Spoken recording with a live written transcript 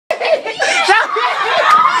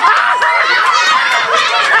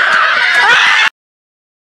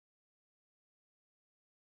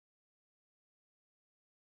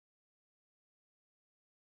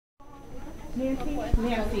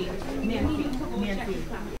fancy.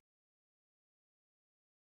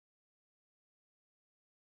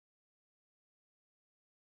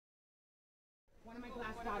 One of my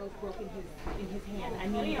glass bottles broke in his hand.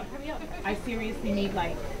 I seriously need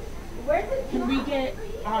like. Can we get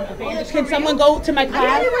a bandage? Can someone go to my class?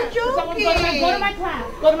 I thought you were joking. Go to my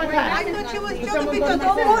class. Go to my class. I thought you were joking because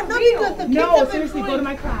the kids no, have seriously, go to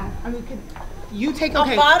my class. I mean, you take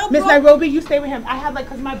okay. bottle Miss broke? Nairobi, you stay with him. I have like,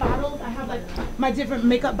 cause my bottles, I have like my different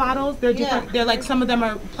makeup bottles. They're different. Yeah. They're like some of them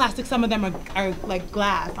are plastic, some of them are like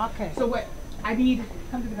glass. Okay. So what I need,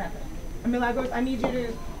 come to the bathroom. Milagros, I need you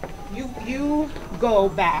to, you go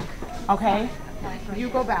back, okay? You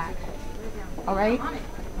go back, all right?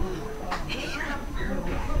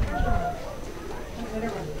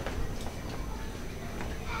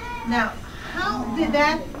 Now, how did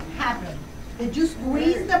that happen? Did you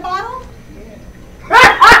squeeze the bottle?